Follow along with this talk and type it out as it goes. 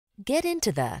Get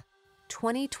into the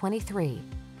 2023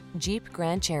 Jeep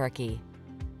Grand Cherokee.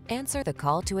 Answer the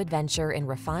call to adventure in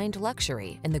refined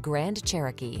luxury in the Grand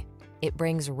Cherokee. It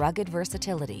brings rugged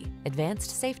versatility,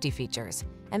 advanced safety features,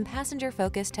 and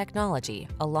passenger-focused technology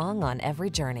along on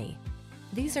every journey.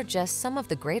 These are just some of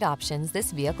the great options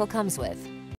this vehicle comes with: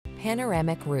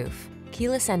 panoramic roof,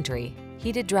 keyless entry,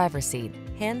 heated driver's seat,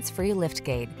 hands-free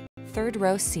liftgate,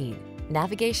 third-row seat,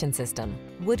 navigation system,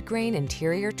 wood-grain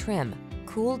interior trim,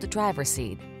 cooled driver's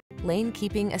seat, lane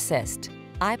keeping assist,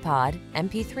 iPod,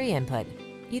 MP3 input.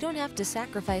 You don't have to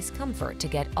sacrifice comfort to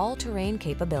get all-terrain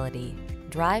capability.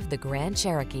 Drive the Grand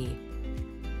Cherokee.